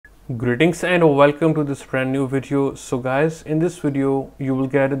Greetings and welcome to this brand new video. So guys, in this video you will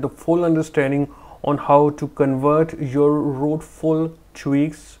get the full understanding on how to convert your Rootful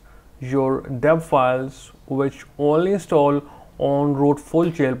tweaks, your deb files which only install on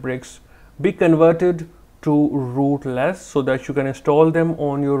Rootful jailbreaks, be converted to rootless so that you can install them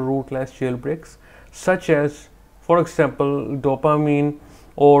on your rootless jailbreaks, such as for example Dopamine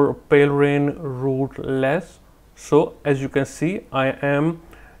or Palera1n Rootless. So as you can see, I am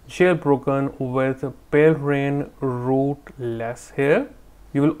jailbroken with Palera1n Rootless here.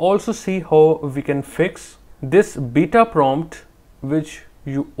 You will also see how we can fix this beta prompt which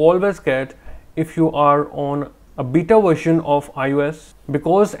you always get if you are on a beta version of iOS,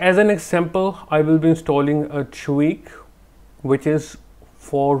 because as an example I will be installing a tweak which is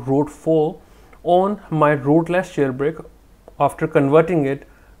for Rootful on my rootless jailbreak after converting it,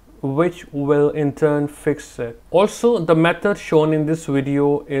 which will in turn fix it. Also, the method shown in this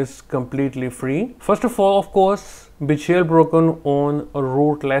video is completely free. First of all, of course, be jailbroken on a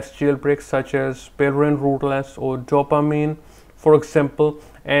rootless jailbreak such as Palera1n Rootless or Dopamine, for example,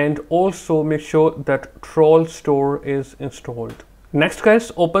 and also make sure that Altstore is installed. Next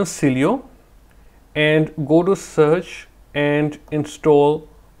guys, open Cilio and go to search and install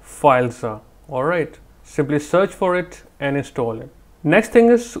Filesa. Alright, simply search for it and install it. Next thing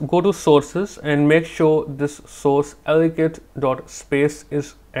is go to sources and make sure this source alikit.space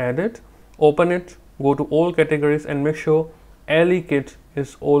is added. Open it, go to all categories and make sure alikit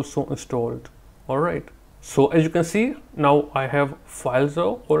is also installed. Alright, so as you can see, now I have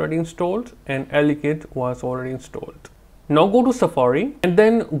Filesa already installed and alikit was already installed. Now go to Safari and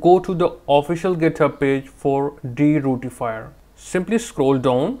then go to the official GitHub page for Derootifier. Simply scroll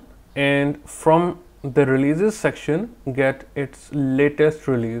down and from the releases section get its latest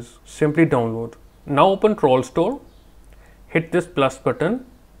release. Simply download. Now open Altstore, hit this plus button,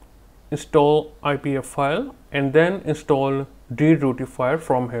 install IPF file and then install Derootifier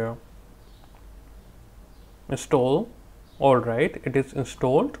from here. Install. Alright, it is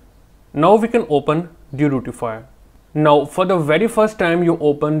installed. Now we can open Derootifier. Now for the very first time you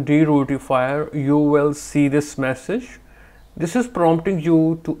open Derootifier, you will see this message. This is prompting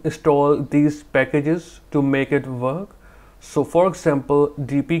you to install these packages to make it work. So for example,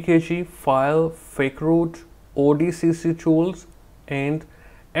 dpkg, file, fakeroot, odcc tools and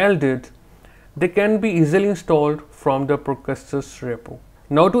ldid, they can be easily installed from the Percussus repo.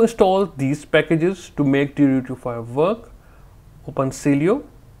 Now to install these packages to make Derootifier work, open Cilio,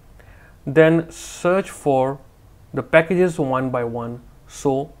 then search for the packages one by one.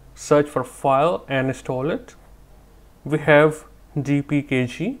 So search for file and install it. We have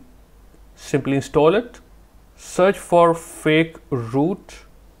dpkg, simply install it. Search for fake root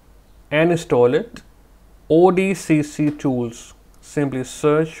and install it. odcc tools, simply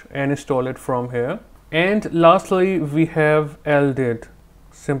search and install it from here. And lastly we have ldid,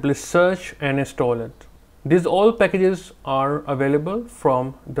 simply search and install it. These all packages are available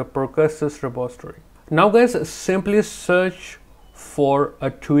from the Percussus repository. Now guys, simply search for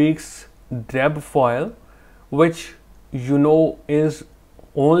a tweaks deb file which you know is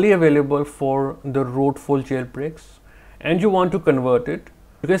only available for the Rootful jailbreaks and you want to convert it.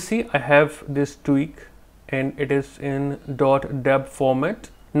 You can see I have this tweak and it is in .deb format.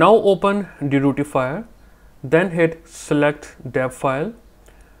 Now open Derootifier, then hit select deb file.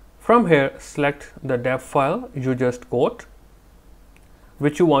 From here select the deb file you just got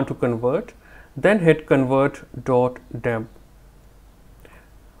which you want to convert, then hit convert.deb.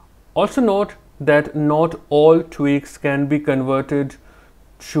 Also note that not all tweaks can be converted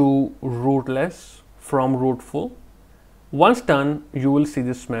to rootless from Rootful. Once done, you will see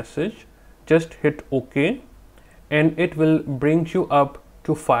this message. Just hit OK and it will bring you up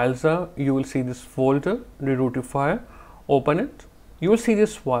to Filesa. You will see this folder, Derootifier. Open it. You will see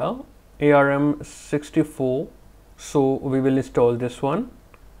this file, ARM64. So we will install this one.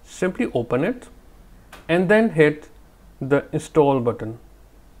 Simply open it and then hit the install button.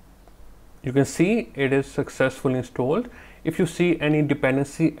 You can see it is successfully installed. If you see any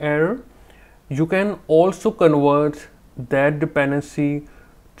dependency error, you can also convert that dependency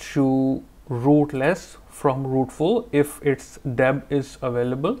to rootless from Rootful if its deb is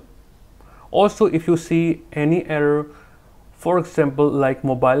available. Also, if you see any error, for example like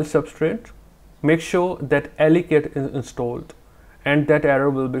mobile substrate, make sure that alikit is installed and that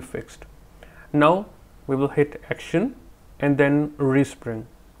error will be fixed. Now we will hit action and then respring.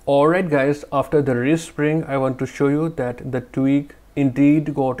 Alright guys, after the respring I want to show you that the tweak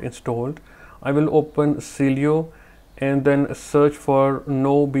indeed got installed. I will open Cilio and then search for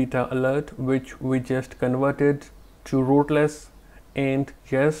no beta alert which we just converted to rootless and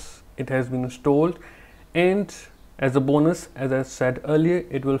yes, it has been installed. And as a bonus, as I said earlier,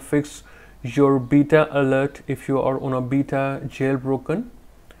 it will fix your beta alert if you are on a beta jailbroken.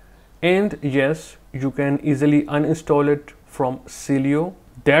 And yes, you can easily uninstall it from Celio.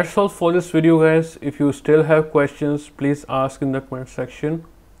 That's all for this video, guys. If you still have questions, please ask in the comment section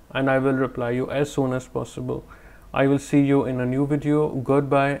and I will reply you as soon as possible. I will see you in a new video.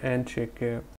 Goodbye and take care.